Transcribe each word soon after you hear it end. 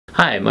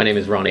Hi, my name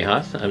is Ronnie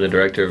Haas. I'm the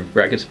Director of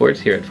Racket Sports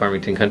here at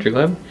Farmington Country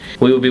Club.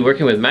 We will be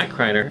working with Matt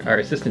Kreiner, our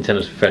assistant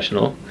tennis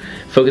professional,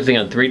 focusing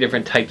on 3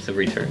 different types of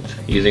returns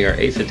using our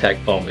Ace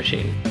Attack ball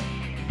machine.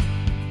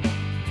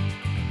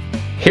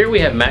 Here we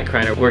have Matt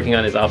Kreiner working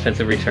on his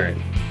offensive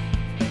return.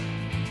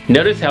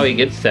 Notice how he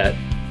gets set,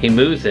 he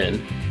moves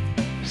in,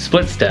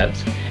 split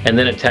steps, and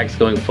then attacks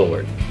going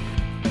forward.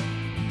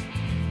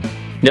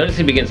 Notice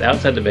he begins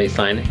outside the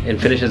baseline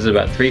and finishes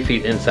about 3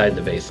 feet inside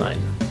the baseline.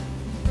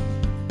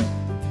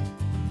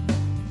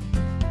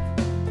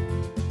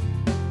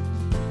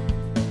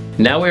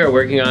 Now we are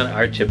working on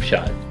our chip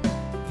shot.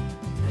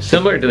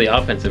 Similar to the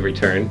offensive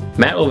return,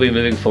 Matt will be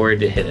moving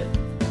forward to hit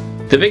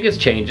it. The biggest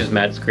change is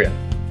Matt's grip.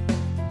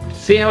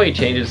 See how he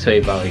changes to a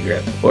volley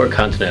grip, or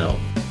continental,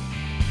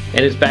 and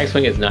his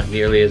backswing is not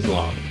nearly as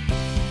long.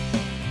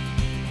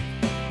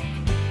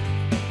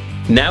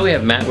 Now we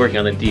have Matt working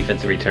on the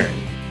defensive return.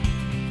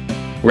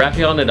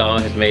 Rafael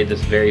Nadal has made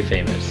this very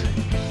famous.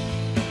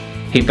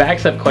 He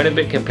backs up quite a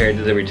bit compared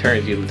to the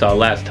returns you saw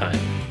last time.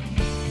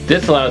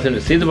 This allows him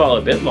to see the ball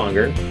a bit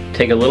longer,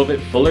 take a little bit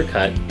fuller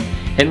cut,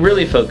 and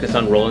really focus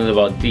on rolling the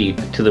ball deep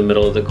to the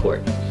middle of the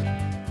court.